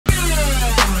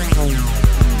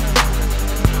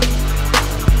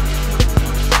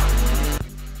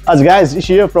Hi guys,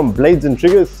 Ishi here from Blades and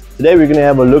Triggers. Today we're going to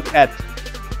have a look at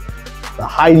the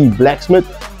Heidi Blacksmith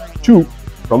 2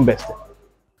 from Bestech.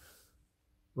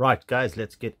 Right guys,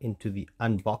 let's get into the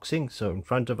unboxing. So in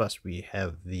front of us we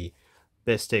have the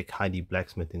Bestech Heidi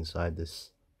Blacksmith inside this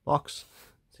box.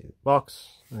 See the box,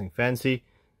 nothing fancy.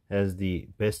 Has the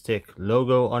Bestech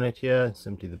logo on it here,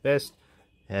 simply the best.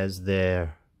 Has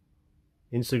their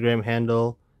Instagram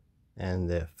handle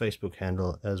and their Facebook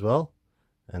handle as well.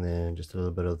 And then just a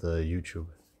little bit of the YouTube.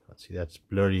 Let's see, that's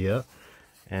blurry here.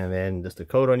 And then just the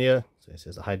code on here. So it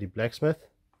says Heidi Blacksmith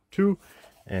 2.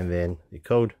 And then the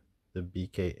code, the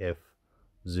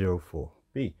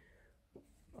BFK04B.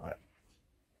 Alright.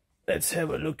 Let's have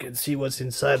a look and see what's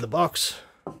inside the box.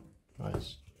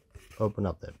 Nice. Open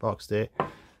up that box there.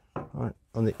 Alright.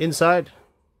 On the inside,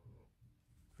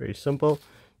 very simple.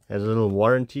 Has a little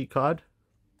warranty card.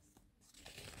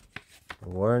 A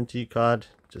warranty card.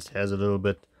 Just has a little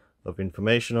bit of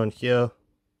information on here.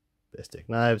 Bestech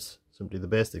knives, simply the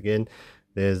best. Again,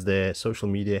 there's their social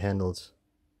media handles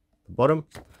at the bottom,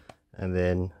 and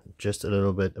then just a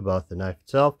little bit about the knife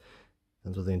itself,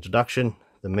 and so the introduction,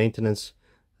 the maintenance,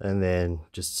 and then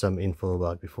just some info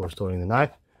about before storing the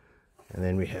knife. And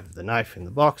then we have the knife in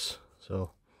the box.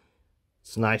 So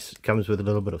it's nice. It comes with a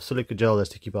little bit of silica gel that's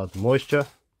to keep out the moisture.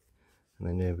 And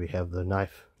then there we have the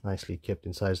knife nicely kept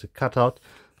inside the cutout.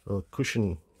 Little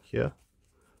cushion here,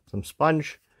 some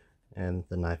sponge, and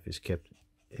the knife is kept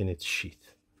in its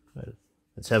sheath. Right,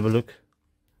 let's have a look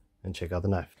and check out the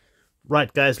knife.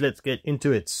 Right guys, let's get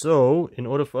into it. So in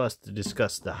order for us to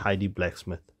discuss the Heidi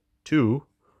Blacksmith 2,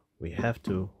 we have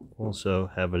to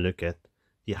also have a look at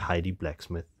the Heidi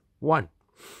Blacksmith 1.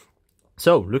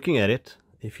 So looking at it,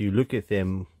 if you look at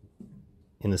them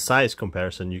in the size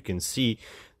comparison, you can see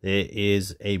there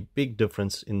is a big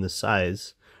difference in the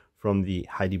size from the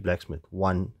Heidi Blacksmith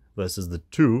 1 versus the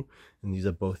 2, and these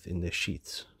are both in their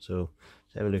sheaths. So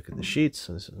let's have a look at the sheaths.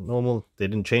 So this is normal, they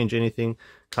didn't change anything.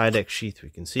 Kydex sheath,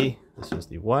 we can see this is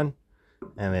the 1,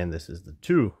 and then this is the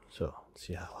 2. So let's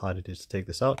see how hard it is to take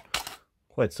this out.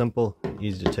 Quite simple,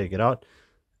 easy to take it out.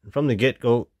 And from the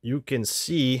get-go, you can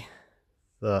see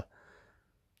the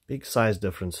big size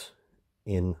difference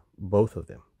in both of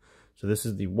them. So this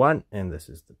is the 1 and this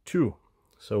is the 2.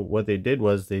 So what they did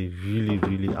was they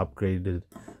really upgraded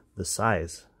the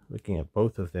size. Looking at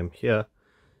both of them here,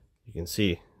 you can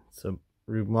see it's a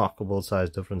remarkable size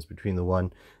difference between the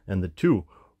 1 and the 2.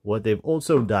 What they've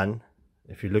also done,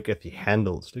 if you look at the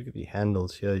handles,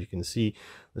 here, you can see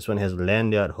this one has a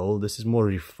lanyard hole. This is more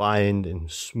refined and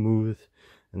smooth,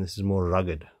 and this is more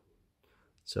rugged.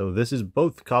 So this is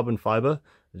both carbon fiber,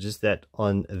 just that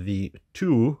on the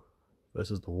 2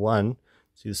 versus the 1,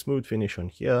 see the smooth finish on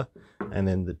here, and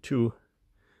then the 2,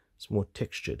 it's more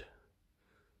textured.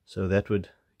 So that would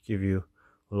give you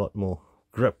a lot more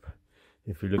grip.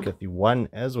 If you look at the 1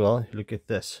 as well, if you look at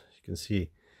this, you can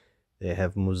see they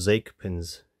have mosaic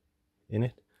pins in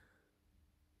it.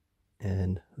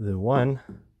 And the 2,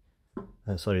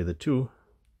 you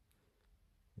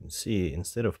can see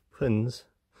instead of pins,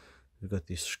 we've got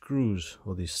these screws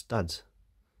or these studs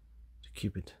to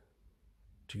keep it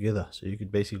together. So you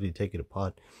could basically take it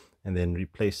apart and then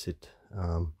replace it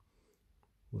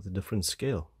with a different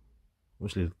scale.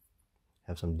 Obviously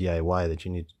have some DIY that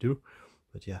you need to do,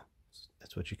 but yeah,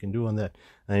 that's what you can do on that.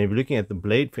 And if you're looking at the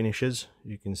blade finishes,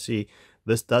 you can see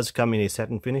this does come in a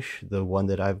satin finish. The one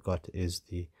that I've got is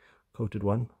the coated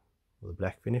one with a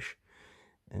black finish,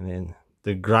 and then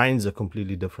the grinds are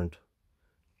completely different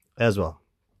as well.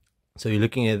 So you're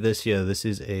looking at this here, this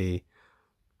is a,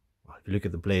 if you look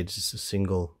at the blade, it's just a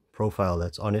single profile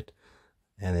that's on it,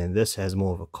 and then this has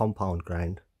more of a compound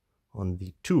grind on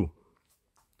the 2.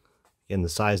 Again, the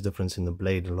size difference in the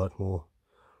blade a lot more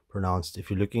pronounced. If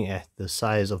you're looking at the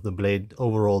size of the blade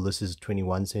overall, this is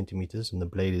 21 centimeters, and the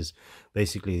blade is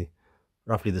basically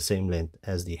roughly the same length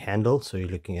as the handle, so you're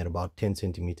looking at about 10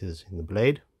 centimeters in the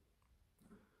blade.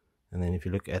 And then if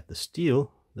you look at the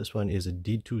steel, this one is a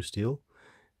D2 steel,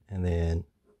 and then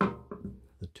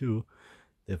the 2,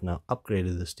 they've now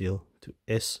upgraded the steel to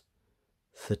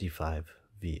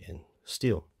S35VN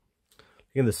steel.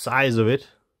 Again, the size of it,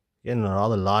 again, a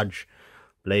rather large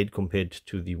blade compared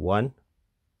to the 1.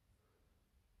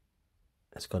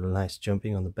 It's got a nice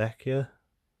jumping on the back here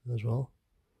as well.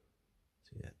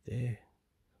 See that there,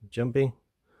 jumping,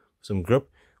 some grip.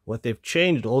 What they've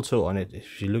changed also on it,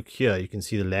 if you look here, you can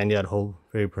see the lanyard hole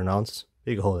very pronounced,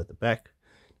 big hole at the back,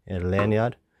 and a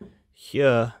lanyard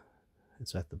here.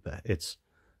 It's at the back, it's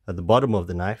at the bottom of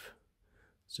the knife.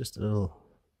 It's just a little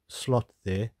slot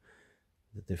there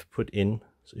that they've put in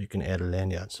so you can add a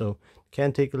lanyard. So you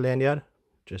can take a lanyard,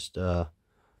 just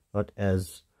not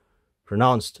as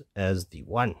pronounced as the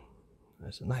 1.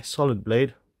 There's a nice solid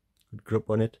blade, good grip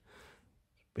on it,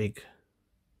 big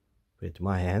compared to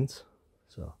my hands,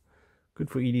 so good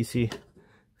for EDC.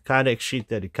 The Kydex sheet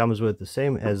that it comes with, the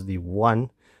same as the 1,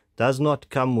 does not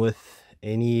come with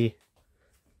any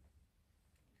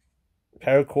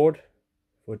paracord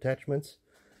for attachments.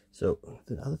 So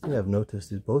the other thing I've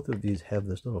noticed is both of these have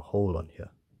this little hole on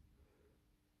here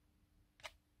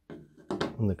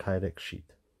on the Kydex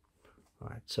sheet.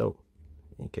 Alright, so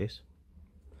in case,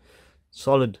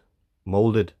 solid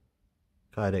molded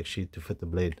Kydex sheet to fit the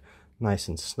blade nice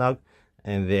and snug.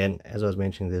 And then, as I was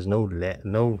mentioning, there's no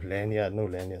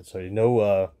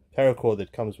paracord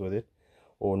that comes with it,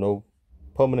 or no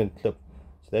permanent clip.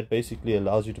 So that basically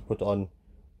allows you to put on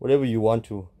whatever you want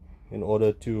to in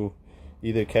order to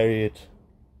either carry it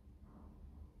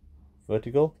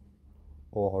vertical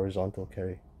or horizontal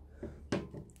carry.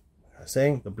 I was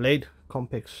saying, the blade,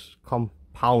 complex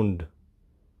compound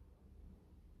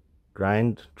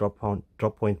grind drop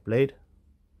point blade,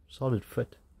 solid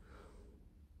fit.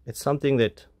 It's something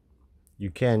that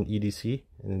you can EDC.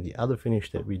 And then the other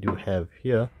finish that we do have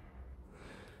here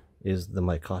is the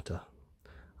micarta.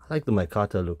 I like the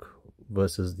micarta look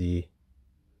versus the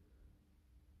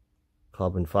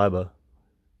carbon fiber.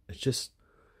 It's just,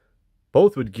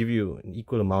 both would give you an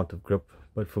equal amount of grip,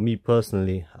 but for me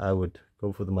personally, I would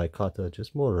go for the micarta.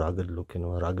 Just more rugged look and a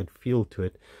rugged feel to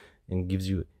it, and gives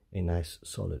you a nice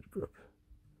solid grip.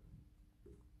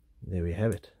 There we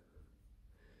have it,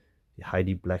 the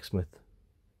Heidi Blacksmith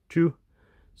 2.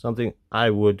 Something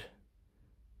I would,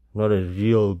 not a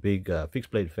real big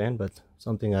fixed blade fan, but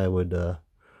something I would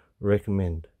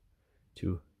recommend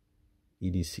to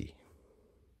EDC.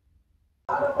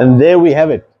 And there we have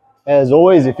it. As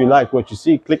always, if you like what you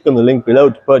see, click on the link below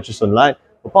to purchase online,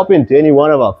 or pop into any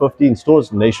one of our 15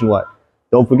 stores nationwide.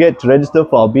 Don't forget to register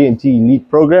for our B&T Elite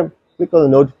program. Click on the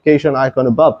notification icon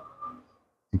above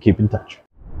to keep in touch.